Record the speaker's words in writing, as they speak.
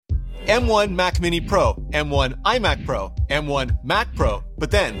M1 Mac Mini Pro, M1 iMac Pro, M1 Mac Pro, but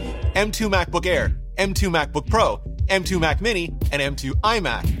then M2 MacBook Air, M2 MacBook Pro, M2 Mac Mini, and M2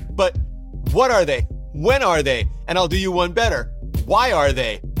 iMac. But what are they? When are they? And I'll do you one better. Why are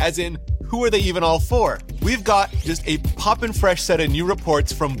they? As in, who are they even all for? We've got just a poppin' fresh set of new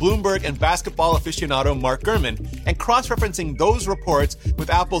reports from Bloomberg and basketball aficionado Mark Gurman, and cross-referencing those reports with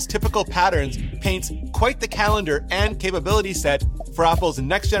Apple's typical patterns paints quite the calendar and capability set for Apple's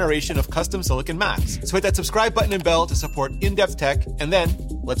next generation of custom silicon Macs. So hit that subscribe button and bell to support in-depth tech, and then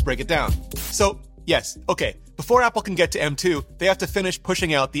let's break it down. So, yes, okay, before Apple can get to M2, they have to finish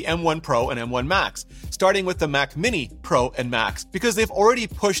pushing out the M1 Pro and M1 Max, starting with the Mac Mini Pro and Max, because they've already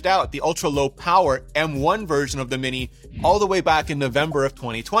pushed out the ultra-low power M1 version of the Mini all the way back in November of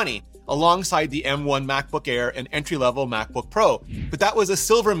 2020, alongside the M1 MacBook Air and entry-level MacBook Pro. But that was a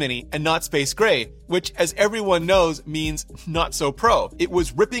silver Mini and not space gray, which, as everyone knows, means not so pro. It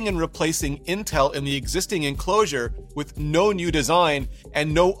was ripping and replacing Intel in the existing enclosure with no new design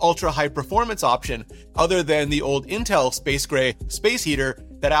and no ultra-high performance option other than the old Intel space gray space heater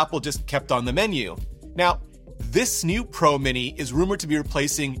that Apple just kept on the menu. Now, this new Pro Mini is rumored to be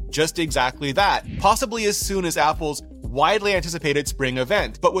replacing just exactly that, possibly as soon as Apple's widely anticipated spring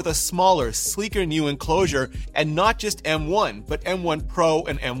event, but with a smaller, sleeker new enclosure, and not just M1, but M1 Pro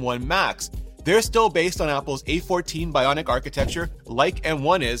and M1 Max. They're still based on Apple's A14 Bionic architecture, like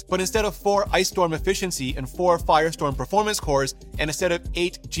M1 is, but instead of 4 Ice Storm efficiency and 4 Firestorm performance cores, and instead of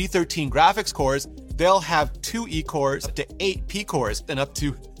 8 G13 graphics cores, they'll have 2 E-cores up to 8 P-cores and up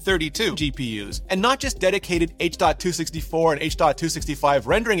to 32 GPUs. And not just dedicated H.264 and H.265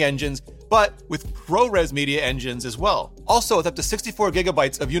 rendering engines, but with ProRes media engines as well. Also with up to 64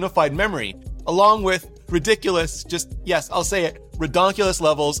 gigabytes of unified memory, along with ridiculous, I'll say it, redonkulous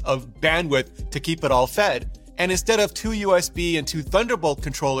levels of bandwidth to keep it all fed. And instead of 2 USB and 2 Thunderbolt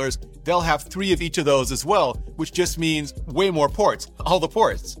controllers, they'll have 3 of each of those as well, which just means way more ports, all the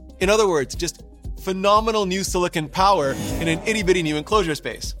ports. In other words, just phenomenal new silicon power in an itty-bitty new enclosure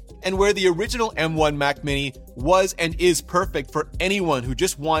space. And where the original M1 Mac Mini was and is perfect for anyone who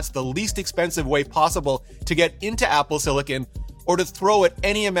just wants the least expensive way possible to get into Apple Silicon or to throw at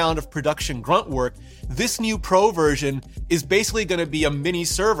any amount of production grunt work, this new Pro version is basically going to be a mini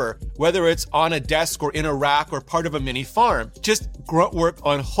server, whether it's on a desk or in a rack or part of a mini farm. Just grunt work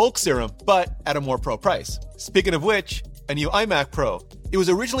on Hulk serum, but at a more pro price. Speaking of which, a new iMac Pro. It was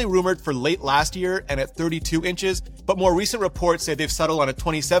originally rumored for late last year and at 32 inches, but more recent reports say they've settled on a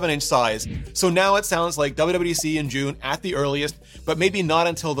 27-inch size. So now it sounds like WWDC in June at the earliest, but maybe not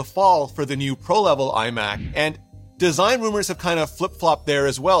until the fall for the new Pro-level iMac. And design rumors have kind of flip-flopped there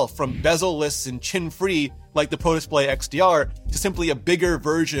as well, from bezel-less and chin-free like the Pro Display XDR to simply a bigger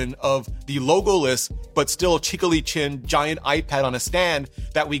version of the logo-less but still cheekily chinned giant iPad on a stand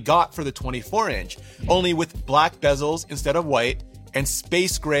that we got for the 24-inch, only with black bezels instead of white, and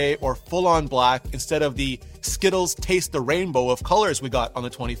space gray or full-on black instead of the Skittles Taste the Rainbow of colors we got on the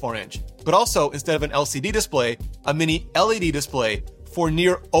 24-inch. But also, instead of an LCD display, a mini LED display for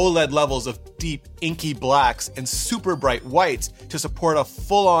near OLED levels of deep, inky blacks and super bright whites to support a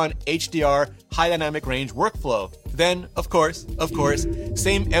full-on HDR high dynamic range workflow. Then, of course,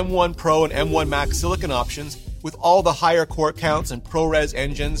 same M1 Pro and M1 Max silicon options with all the higher core counts and ProRes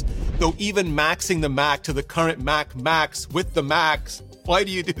engines, though even maxing the Mac to the current Mac Max with the Max, why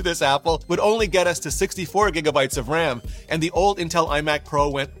do you do this, Apple, would only get us to 64 gigabytes of RAM, and the old Intel iMac Pro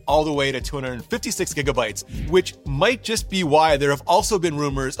went all the way to 256 gigabytes, which might just be why there have also been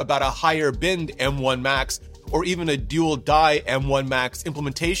rumors about a higher binned M1 Max or even a dual die M1 Max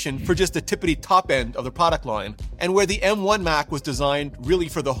implementation for just the tippity top end of the product line. And where the M1 Mac was designed really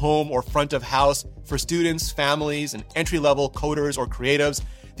for the home or front of house for students, families, and entry-level coders or creatives,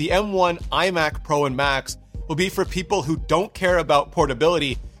 the M1 iMac Pro and Max will be for people who don't care about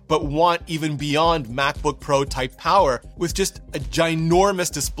portability but want even beyond MacBook Pro type power with just a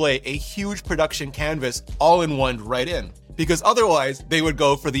ginormous display, a huge production canvas all in one right in. Because otherwise, they would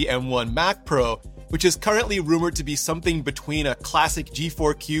go for the M1 Mac Pro, which is currently rumored to be something between a classic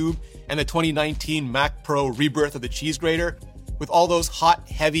G4 Cube and the 2019 Mac Pro rebirth of the cheese grater, with all those hot,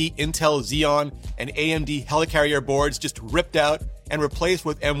 heavy Intel Xeon and AMD Helicarrier boards just ripped out and replaced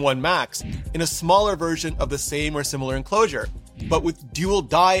with M1 Max in a smaller version of the same or similar enclosure, but with dual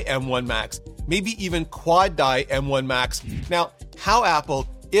die M1 Max, maybe even quad die M1 Max. Now, how Apple,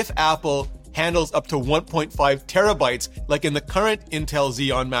 if Apple, handles up to 1.5 terabytes like in the current Intel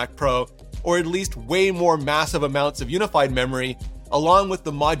Xeon Mac Pro, or at least way more massive amounts of unified memory, along with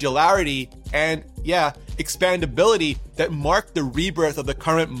the modularity and, expandability that mark the rebirth of the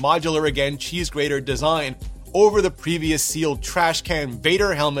current modular again cheese grater design, over the previous sealed trash can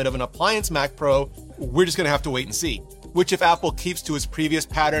Vader helmet of an appliance Mac Pro, we're just going to have to wait and see. Which, if Apple keeps to its previous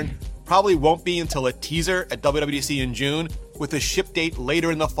pattern, probably won't be until a teaser at WWDC in June, with a ship date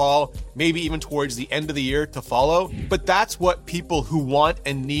later in the fall, maybe even towards the end of the year to follow. But that's what people who want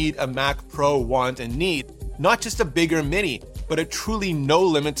and need a Mac Pro want and need. Not just a bigger Mini, but a truly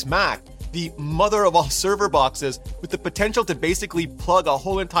no-limits Mac, the mother of all server boxes, with the potential to basically plug a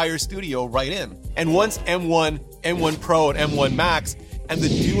whole entire studio right in. And once M1, M1 Pro, and M1 Max, and the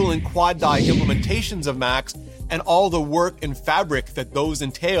dual and quad die implementations of Macs, and all the work and fabric that those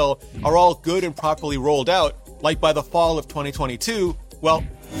entail are all good and properly rolled out, like by the fall of 2022, well,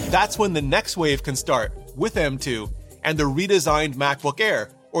 that's when the next wave can start, with M2 and the redesigned MacBook Air,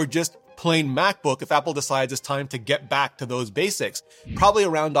 or just plain MacBook if Apple decides it's time to get back to those basics, probably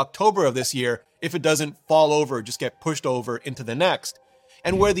around October of this year, if it doesn't fall over, just get pushed over into the next.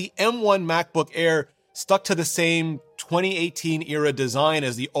 And where the M1 MacBook Air stuck to the same 2018 era design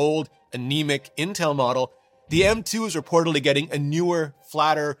as the old, anemic Intel model, the M2 is reportedly getting a newer,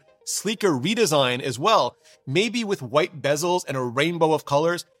 flatter, sleeker redesign as well, maybe with white bezels and a rainbow of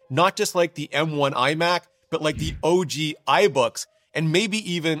colors, not just like the M1 iMac, but like the OG iBooks, and maybe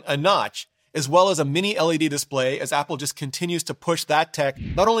even a notch, as well as a mini LED display as Apple just continues to push that tech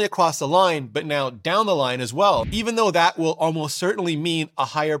not only across the line, but now down the line as well, even though that will almost certainly mean a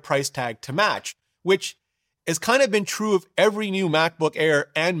higher price tag to match, which has kind of been true of every new MacBook Air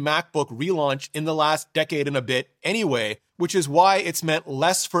and MacBook relaunch in the last decade and a bit anyway, which is why it's meant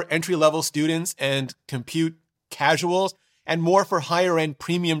less for entry-level students and casuals, and more for higher-end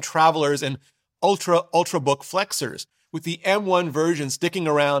premium travelers and ultrabook flexers, with the M1 version sticking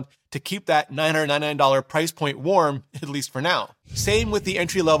around to keep that $999 price point warm, at least for now. Same with the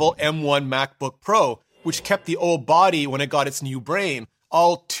entry-level M1 MacBook Pro, which kept the old body when it got its new brain,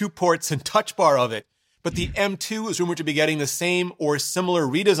 all 2 ports and touch bar of it. But the M2 is rumored to be getting the same or similar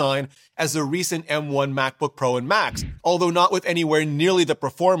redesign as the recent M1 MacBook Pro and Max, although not with anywhere nearly the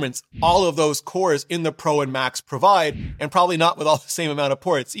performance all of those cores in the Pro and Max provide, and probably not with all the same amount of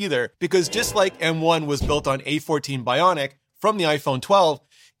ports either, because just like M1 was built on A14 Bionic from the iPhone 12,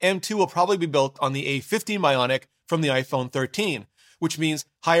 M2 will probably be built on the A15 Bionic from the iPhone 13, which means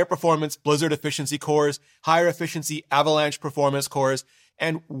higher performance Blizzard efficiency cores, higher efficiency Avalanche performance cores,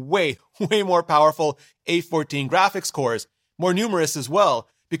 and way more powerful A14 graphics cores, more numerous as well,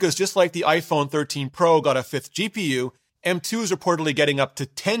 because just like the iPhone 13 Pro got a 5th GPU, M2 is reportedly getting up to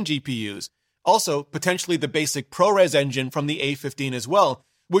 10 GPUs. Also, potentially the basic ProRes engine from the A15 as well,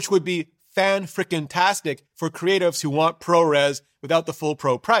 which would be fan-frickin-tastic for creatives who want ProRes without the full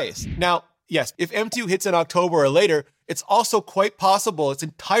Pro price. Now, yes, if M2 hits in October or later, it's also quite possible, it's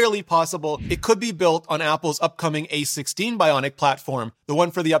entirely possible, it could be built on Apple's upcoming A16 Bionic platform, the one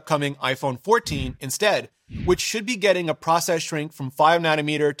for the upcoming iPhone 14 instead, which should be getting a process shrink from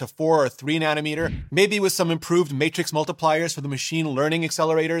 5nm to 4 or 3nm, maybe with some improved matrix multipliers for the machine learning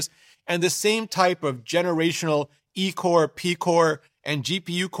accelerators, and the same type of generational E-core, P-core, and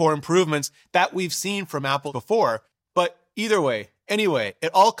GPU core improvements that we've seen from Apple before. But either way, anyway,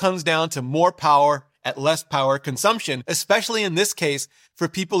 it all comes down to more power at less power consumption, especially in this case for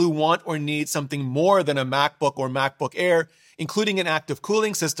people who want or need something more than a MacBook or MacBook Air, including an active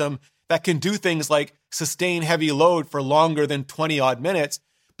cooling system that can do things like sustain heavy load for longer than 20-odd minutes,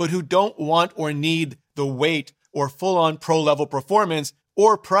 but who don't want or need the weight or full-on pro-level performance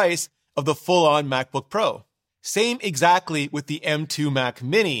or price of the full-on MacBook Pro. Same exactly with the M2 Mac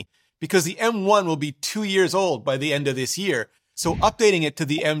Mini, because the M1 will be 2 years old by the end of this year, so updating it to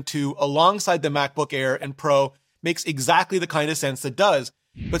the M2 alongside the MacBook Air and Pro makes exactly the kind of sense it does.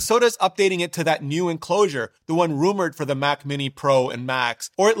 But so does updating it to that new enclosure, the one rumored for the Mac Mini Pro and Max.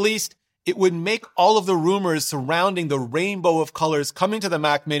 Or at least, it would make all of the rumors surrounding the rainbow of colors coming to the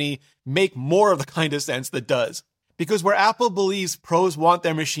Mac Mini make more of the kind of sense that does. Because where Apple believes pros want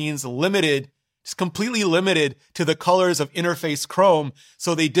their machines limited, just completely limited to the colors of Interface Chrome,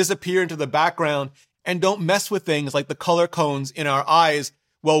 so they disappear into the background and don't mess with things like the color cones in our eyes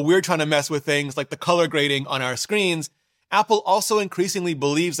while we're trying to mess with things like the color grading on our screens, Apple also increasingly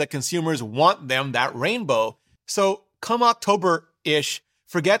believes that consumers want them that rainbow. So come October-ish,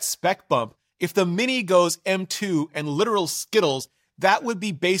 forget spec bump. If the Mini goes M2 and literal Skittles, that would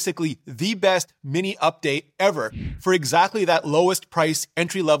be basically the best Mini update ever for exactly that lowest price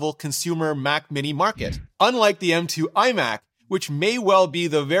entry-level consumer Mac Mini market. Unlike the M2 iMac, which may well be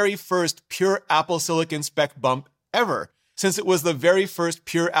the very first pure Apple Silicon spec bump ever, since it was the very first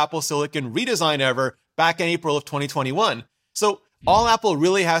pure Apple Silicon redesign ever back in April of 2021. So all Apple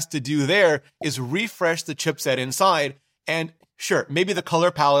really has to do there is refresh the chipset inside, and Sure, maybe the color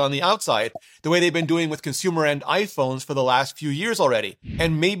palette on the outside, the way they've been doing with consumer-end iPhones for the last few years already.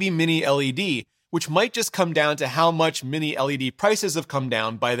 And maybe mini LED, which might just come down to how much mini LED prices have come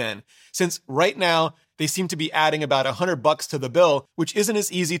down by then. Since right now, they seem to be adding about $100 to the bill, which isn't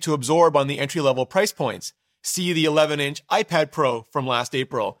as easy to absorb on the entry-level price points. See the 11-inch iPad Pro from last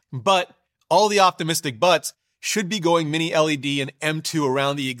April. But all the optimistic buts should be going mini LED and M2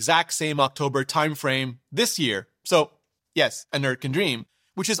 around the exact same October timeframe this year. So, yes, a nerd can dream,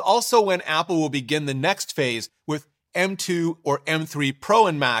 which is also when Apple will begin the next phase with M2 or M3 Pro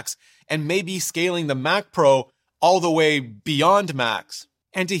and Max, and maybe scaling the Mac Pro all the way beyond Max.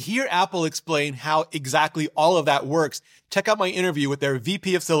 And to hear Apple explain how exactly all of that works, check out my interview with their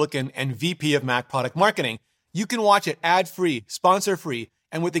VP of Silicon and VP of Mac Product Marketing. You can watch it ad-free, sponsor-free,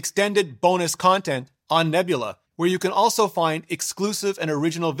 and with extended bonus content on Nebula, where you can also find exclusive and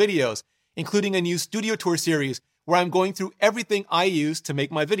original videos, including a new studio tour series where I'm going through everything I use to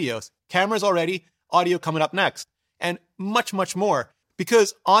make my videos. Cameras already, audio coming up next, and much, much more.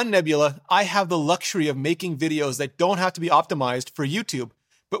 Because on Nebula, I have the luxury of making videos that don't have to be optimized for YouTube,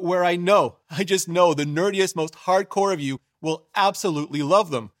 but where I just know the nerdiest, most hardcore of you will absolutely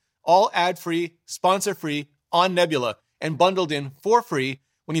love them. All ad-free, sponsor-free, on Nebula, and bundled in for free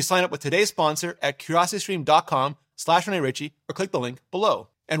when you sign up with today's sponsor at curiositystream.com/ReneRitchie or click the link below.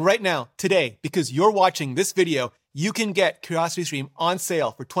 And right now, today, because you're watching this video, you can get CuriosityStream on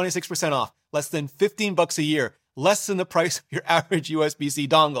sale for 26% off, less than $15 a year, less than the price of your average USB-C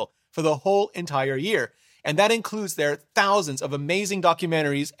dongle for the whole entire year. And that includes their thousands of amazing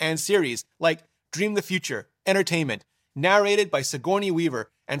documentaries and series like Dream the Future, Entertainment, narrated by Sigourney Weaver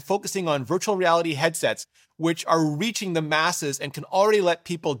and focusing on virtual reality headsets, which are reaching the masses and can already let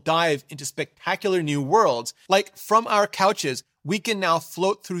people dive into spectacular new worlds. Like from our couches, we can now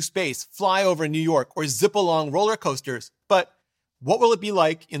float through space, fly over New York, or zip along roller coasters. But what will it be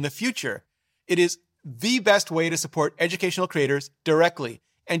like in the future? It is the best way to support educational creators directly,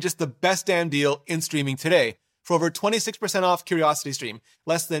 and just the best damn deal in streaming today. For over 26% off CuriosityStream,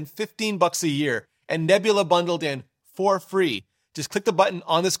 less than $15 a year, and Nebula bundled in for free. Just click the button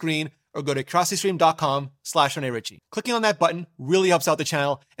on the screen or go to curiositystream.com/ReneRitchie. Clicking on that button really helps out the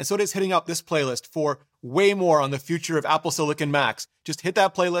channel, and so does hitting up this playlist for way more on the future of Apple Silicon Macs. Just hit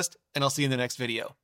that playlist, and I'll see you in the next video.